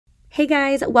Hey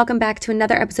guys, welcome back to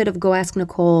another episode of Go Ask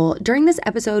Nicole. During this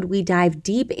episode, we dive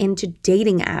deep into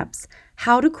dating apps,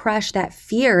 how to crush that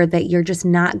fear that you're just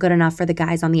not good enough for the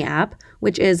guys on the app,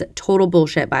 which is total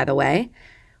bullshit, by the way.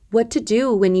 What to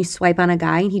do when you swipe on a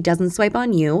guy and he doesn't swipe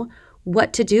on you.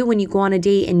 What to do when you go on a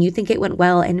date and you think it went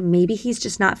well and maybe he's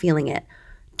just not feeling it.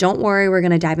 Don't worry, we're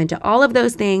going to dive into all of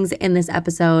those things in this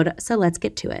episode, so let's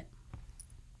get to it.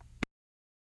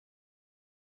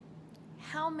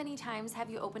 How many times have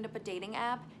you opened up a dating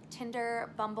app,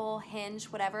 Tinder, Bumble, Hinge,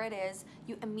 whatever it is,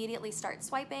 you immediately start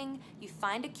swiping, you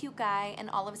find a cute guy, and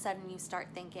all of a sudden you start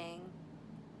thinking,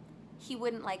 he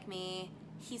wouldn't like me,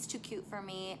 he's too cute for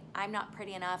me, I'm not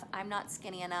pretty enough, I'm not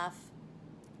skinny enough.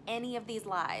 Any of these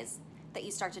lies that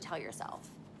you start to tell yourself.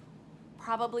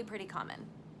 Probably pretty common.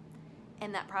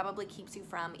 And that probably keeps you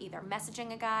from either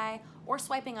messaging a guy or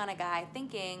swiping on a guy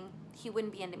thinking he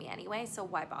wouldn't be into me anyway, so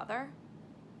why bother?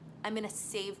 I'm going to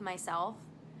save myself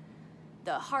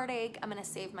the heartache. I'm going to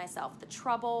save myself the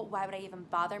trouble. Why would I even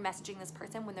bother messaging this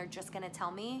person when they're just going to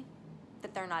tell me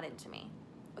that they're not into me?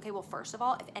 Okay, well, first of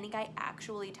all, if any guy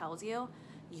actually tells you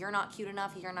you're not cute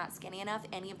enough, you're not skinny enough,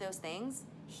 any of those things,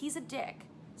 he's a dick.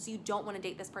 So you don't want to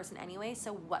date this person anyway,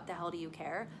 so what the hell do you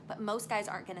care? But most guys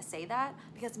aren't going to say that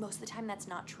because most of the time that's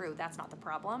not true. That's not the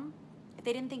problem. If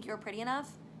they didn't think you were pretty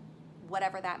enough,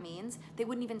 whatever that means, they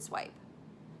wouldn't even swipe.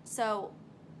 So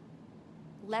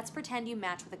let's pretend you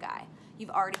match with a guy.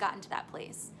 You've already gotten to that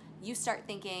place. You start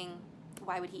thinking,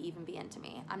 why would he even be into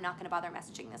me? I'm not going to bother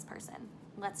messaging this person.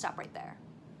 Let's stop right there.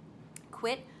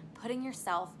 Quit putting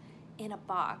yourself in a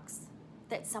box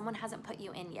that someone hasn't put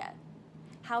you in yet.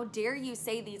 How dare you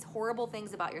say these horrible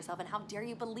things about yourself, and how dare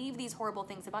you believe these horrible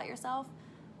things about yourself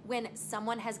when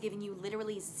someone has given you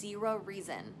literally zero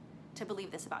reason to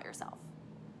believe this about yourself?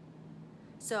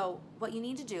 So what you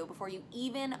need to do before you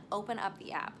even open up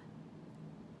the app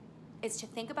is to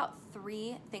think about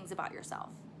 3 things about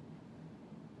yourself.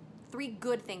 3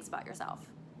 good things about yourself.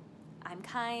 I'm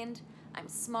kind, I'm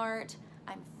smart,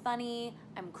 I'm funny,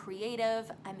 I'm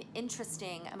creative, I'm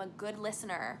interesting, I'm a good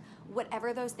listener.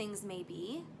 Whatever those things may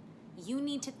be, you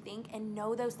need to think and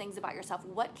know those things about yourself.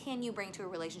 What can you bring to a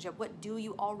relationship? What do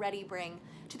you already bring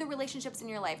to the relationships in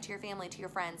your life, to your family, to your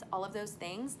friends, all of those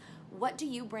things? What do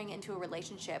you bring into a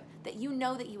relationship that you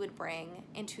know that you would bring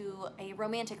into a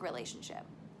romantic relationship?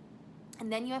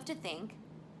 And then you have to think,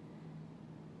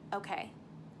 okay,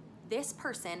 this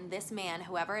person, this man,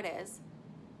 whoever it is,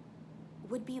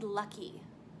 would be lucky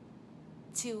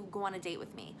to go on a date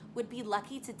with me, would be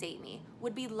lucky to date me,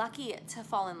 would be lucky to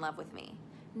fall in love with me.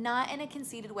 Not in a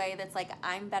conceited way that's like,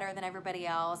 I'm better than everybody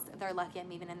else, they're lucky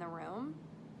I'm even in the room.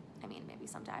 I mean, maybe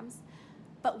sometimes.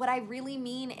 But what I really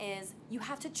mean is you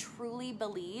have to truly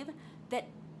believe that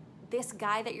this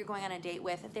guy that you're going on a date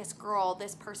with, this girl,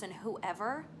 this person,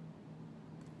 whoever,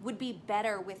 would be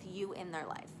better with you in their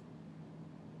life.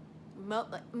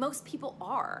 Most people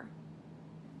are.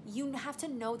 You have to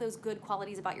know those good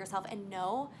qualities about yourself and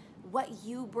know what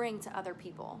you bring to other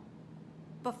people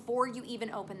before you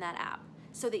even open that app,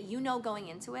 so that you know going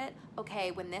into it, okay,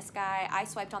 when this guy, I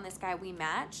swiped on this guy, we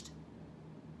matched,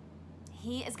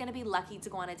 he is going to be lucky to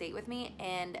go on a date with me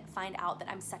and find out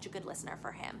that I'm such a good listener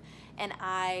for him. And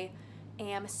I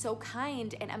am so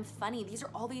kind and I'm funny. These are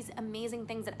all these amazing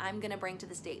things that I'm going to bring to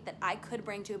this date that I could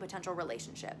bring to a potential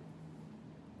relationship.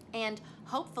 And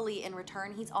hopefully in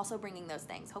return, he's also bringing those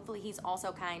things. Hopefully he's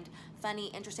also kind, funny,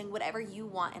 interesting, whatever you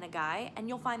want in a guy. And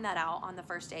you'll find that out on the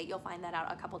first date. You'll find that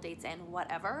out a couple dates in,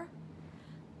 whatever.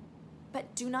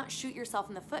 But do not shoot yourself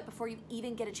in the foot before you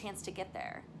even get a chance to get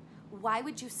there. Why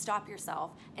would you stop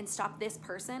yourself and stop this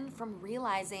person from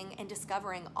realizing and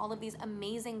discovering all of these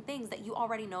amazing things that you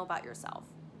already know about yourself?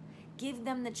 Give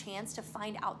them the chance to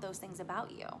find out those things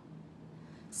about you.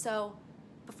 So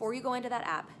before you go into that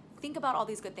app, think about all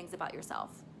these good things about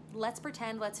yourself. Let's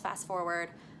pretend, let's fast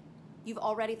forward. You've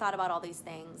already thought about all these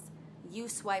things. You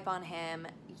swipe on him,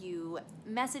 you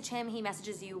message him, he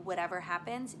messages you, whatever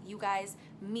happens, you guys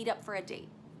meet up for a date,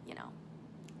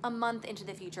 a month into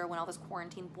the future when all this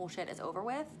quarantine bullshit is over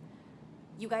with,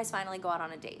 you guys finally go out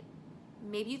on a date.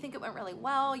 Maybe you think it went really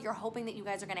well, you're hoping that you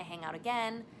guys are gonna hang out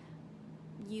again,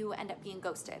 you end up being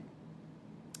ghosted.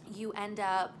 You end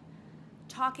up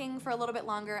talking for a little bit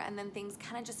longer and then things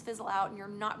kind of just fizzle out and you're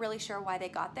not really sure why they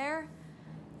got there.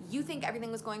 You think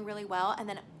everything was going really well and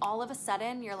then all of a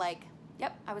sudden you're like,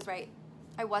 yep, I was right.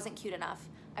 I wasn't cute enough.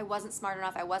 I wasn't smart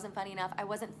enough. I wasn't funny enough. I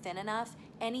wasn't thin enough.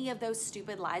 Any of those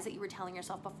stupid lies that you were telling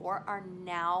yourself before are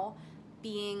now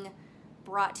being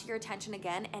brought to your attention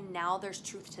again, and now there's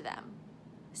truth to them.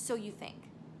 So you think.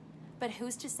 But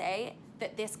who's to say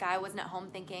that this guy wasn't at home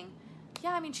thinking,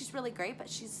 yeah, I mean, she's really great, but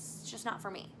she's just not for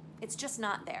me. It's just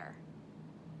not there.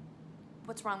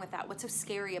 What's wrong with that? What's so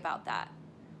scary about that?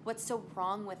 What's so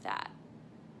wrong with that?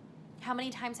 How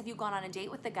many times have you gone on a date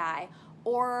with a guy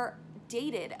or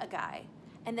dated a guy,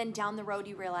 and then down the road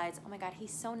you realize, oh my God,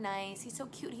 he's so nice, he's so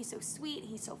cute, he's so sweet,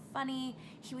 he's so funny,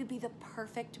 he would be the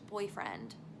perfect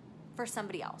boyfriend for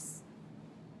somebody else,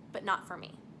 but not for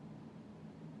me.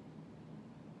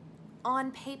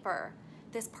 On paper,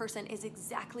 this person is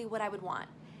exactly what I would want.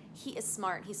 He is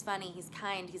smart, he's funny, he's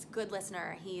kind, he's a good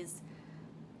listener, he's,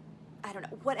 I don't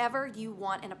know, whatever you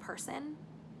want in a person,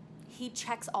 he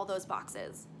checks all those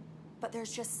boxes. But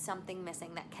there's just something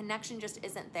missing. That connection just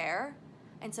isn't there.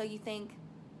 And so you think,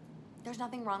 there's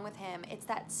nothing wrong with him. It's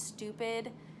that stupid,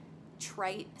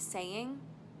 trite saying,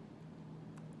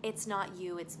 it's not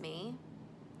you, it's me.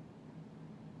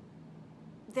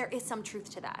 There is some truth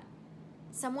to that.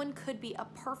 Someone could be a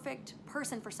perfect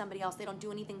person for somebody else. They don't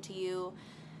do anything to you.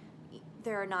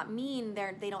 They're not mean.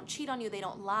 They don't cheat on you. They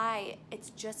don't lie.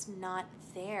 It's just not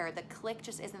there. The click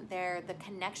just isn't there. The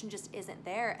connection just isn't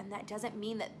there. And that doesn't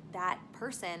mean that that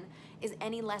person is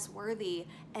any less worthy,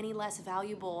 any less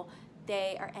valuable.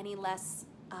 They are any less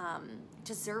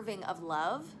deserving of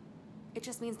love. It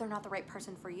just means they're not the right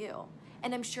person for you.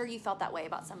 And I'm sure you felt that way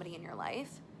about somebody in your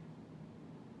life.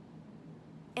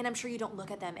 And I'm sure you don't look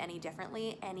at them any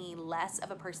differently, any less of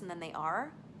a person than they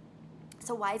are.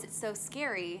 So why is it so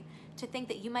scary to think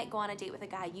that you might go on a date with a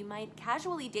guy, you might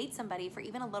casually date somebody for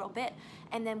even a little bit,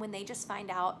 and then when they just find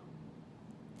out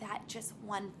that just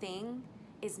one thing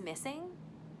is missing,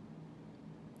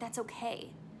 that's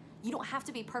okay. You don't have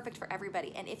to be perfect for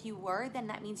everybody, and if you were, then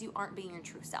that means you aren't being your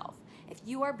true self. If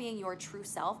you are being your true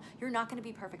self, you're not going to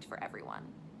be perfect for everyone,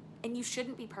 and you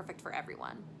shouldn't be perfect for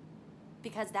everyone.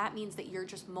 Because that means that you're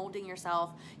just molding yourself,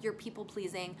 you're people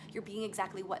pleasing, you're being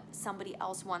exactly what somebody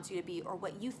else wants you to be or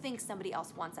what you think somebody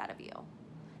else wants out of you.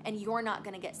 And you're not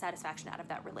gonna get satisfaction out of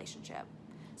that relationship.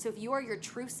 So if you are your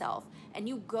true self and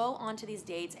you go onto these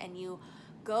dates and you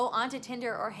go onto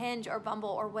Tinder or Hinge or Bumble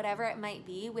or whatever it might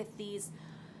be with these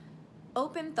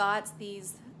open thoughts,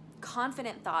 these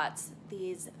confident thoughts,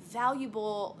 these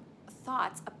valuable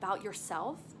thoughts about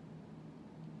yourself,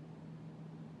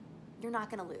 you're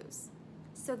not gonna lose.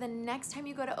 So the next time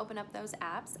you go to open up those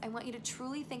apps, I want you to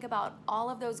truly think about all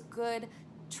of those good,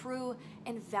 true,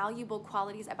 and valuable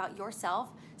qualities about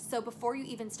yourself. So before you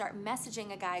even start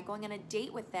messaging a guy, going on a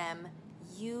date with them,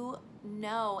 you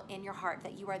know in your heart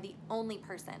that you are the only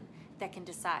person that can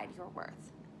decide your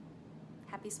worth.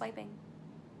 Happy swiping.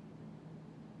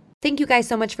 Thank you guys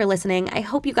so much for listening. I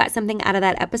hope you got something out of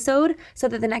that episode so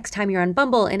that the next time you're on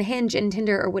Bumble and Hinge and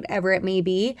Tinder or whatever it may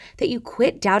be, that you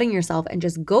quit doubting yourself and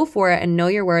just go for it and know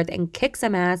your worth and kick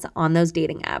some ass on those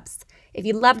dating apps. If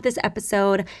you loved this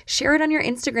episode, share it on your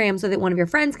Instagram so that one of your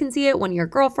friends can see it, one of your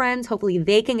girlfriends. Hopefully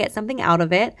they can get something out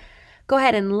of it. Go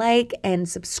ahead and like and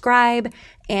subscribe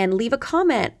and leave a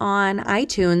comment on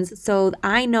iTunes so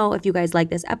I know if you guys like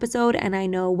this episode and I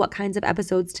know what kinds of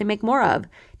episodes to make more of.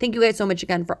 Thank you guys so much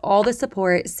again for all the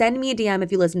support. Send me a DM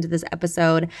if you listen to this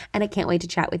episode, and I can't wait to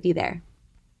chat with you there.